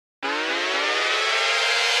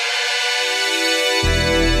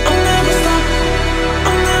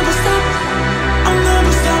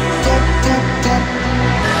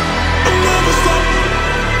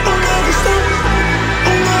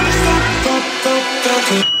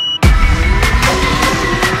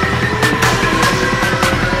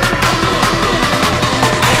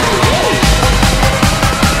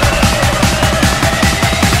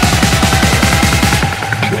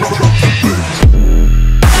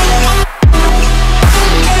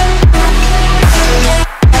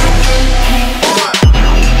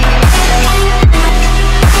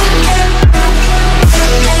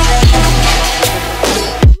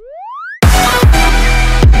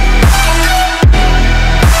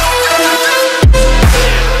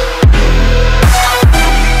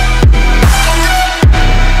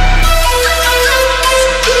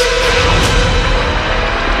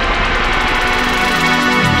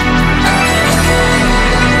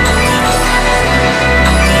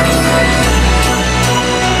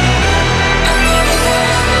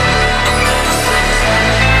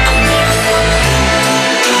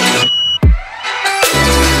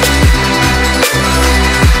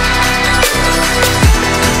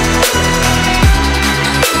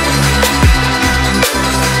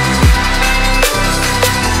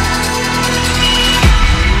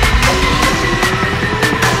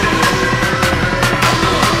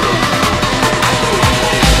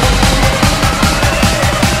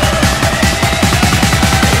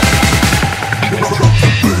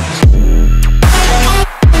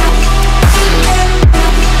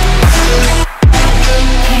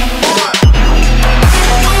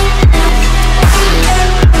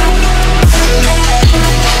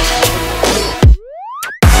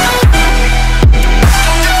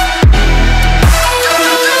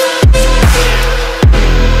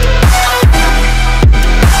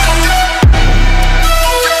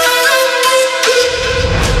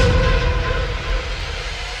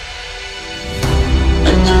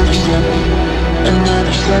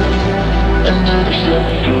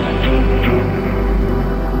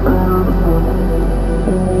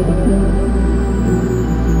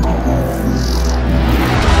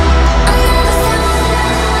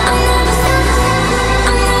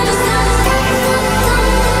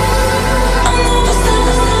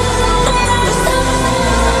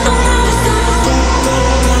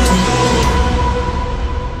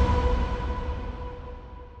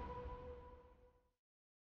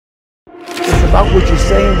About what you're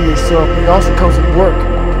saying to yourself, it also comes with work.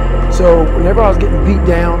 So whenever I was getting beat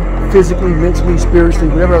down, physically, mentally, spiritually,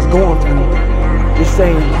 whatever I was going through, just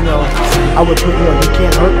saying, you know, I would put, you know, you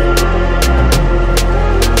can't hurt me.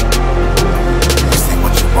 This ain't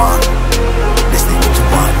what you want. This ain't what you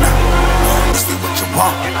want now. This ain't what you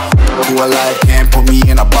want. Who alive can't put me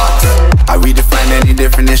in a box. I redefine any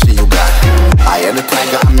definition you got. I am the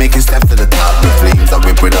tiger, I'm making steps to the top. The flames, I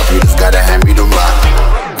whip it up, you just gotta hand me the rock.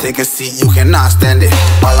 Take a seat, you cannot stand it.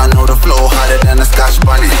 All I know, the flow harder than a Scotch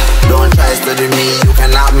bonnet. Don't try study me, you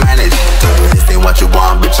cannot manage. This ain't what you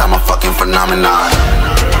want, bitch, I'm a fucking phenomenon.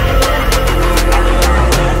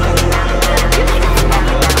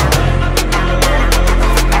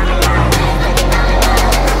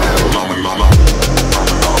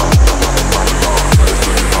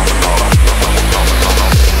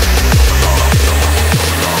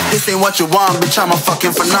 This ain't what you want, bitch, I'm a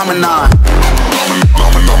fucking phenomenon.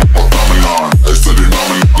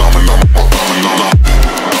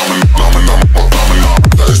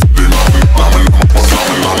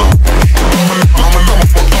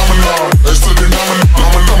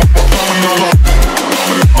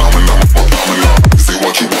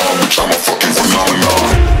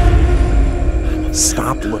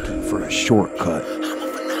 Stop looking for a shortcut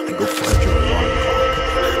and go find your alarm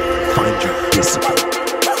clock. Find your discipline.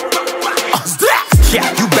 Yeah,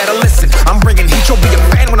 you better listen. I'm bringing heat, you'll be a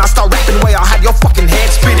fan when I start rapping. Way I'll have your fucking head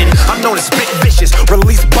spinning. I'm known as spit vicious,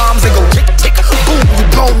 release bombs and go tick tick. Boom, you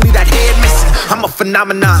blow me that head missing. I'm a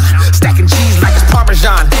phenomenon, stacking cheese like it's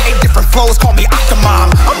Parmesan. 8 different flows, call me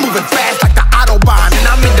Octomom. I'm moving fast like the Autobahn, and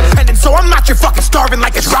I'm independent, so I'm not your fucking starving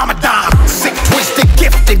like it's Ramadan. Sick, twisted,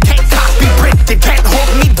 gifted, can't copy printed, can't hold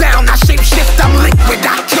me down. I shape shift, I'm liquid.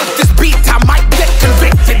 I killed this beat, I might get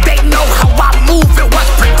convicted. They know how I move, it was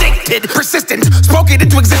predicted. Persistent, spoke it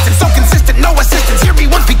into existence, so consistent, no assistance. Hear me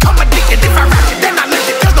once, become addicted. If I rap it, then I live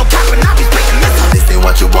it. There's no cap when I be speaking this. This ain't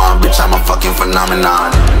what you want, bitch, I'm a fucking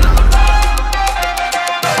phenomenon.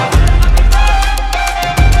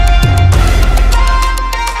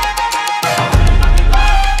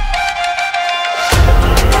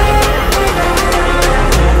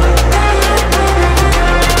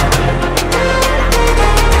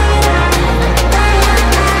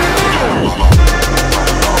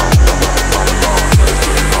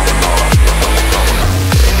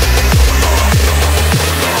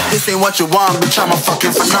 This ain't what you want, bitch, I'm a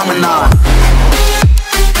fucking phenomenon.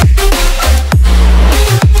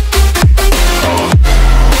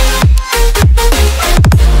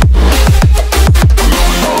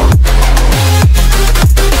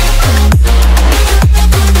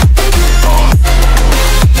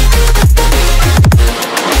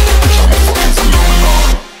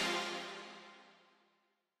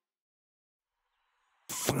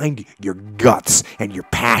 find your guts and your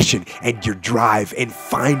passion and your drive and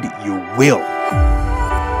find your will.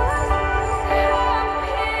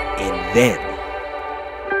 And then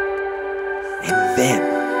you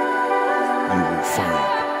will find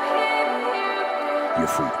your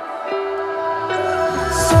freedom.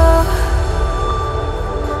 So,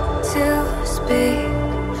 to speak,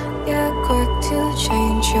 yeah, quick to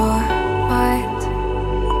change your mind.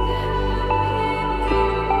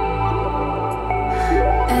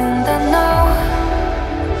 And I know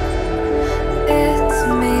it's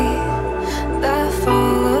me that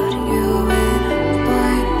followed you in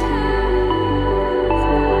blind.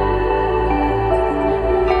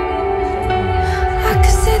 I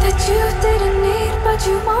could say that you didn't need, but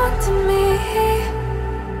you wanted me.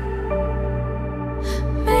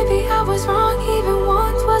 Maybe I was wrong, even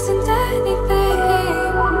once wasn't anything.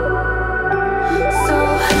 So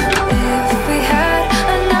if we had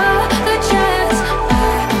another chance,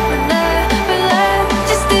 I would never let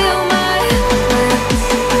you steal my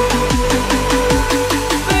plans.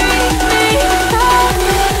 Bring me back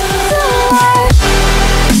to life.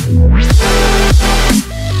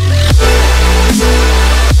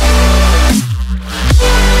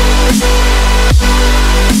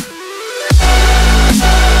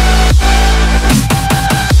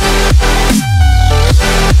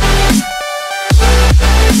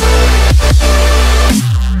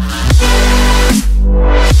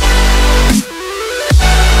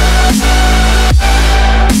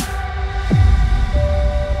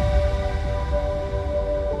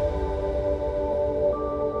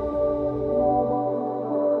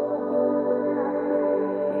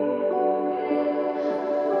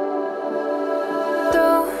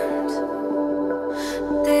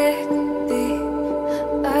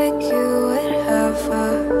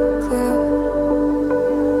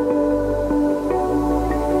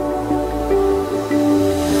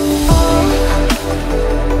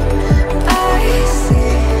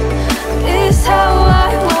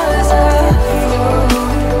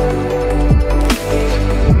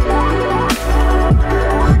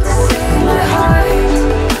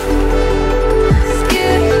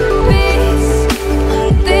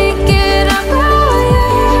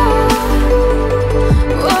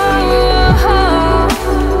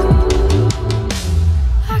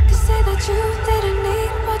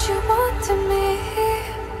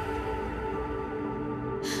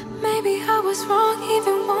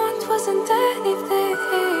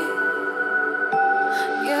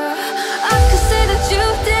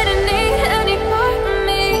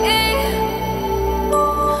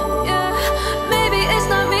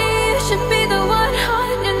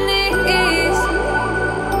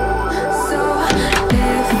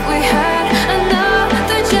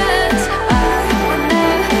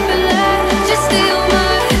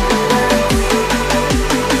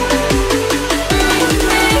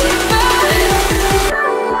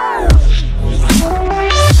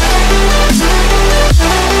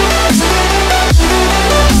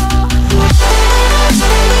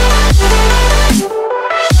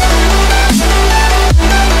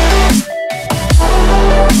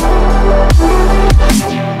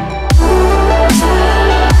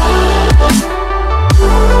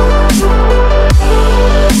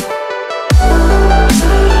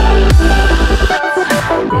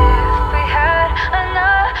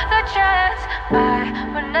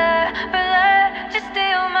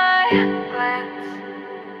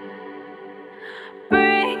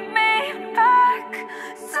 Bring me back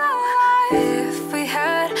to life.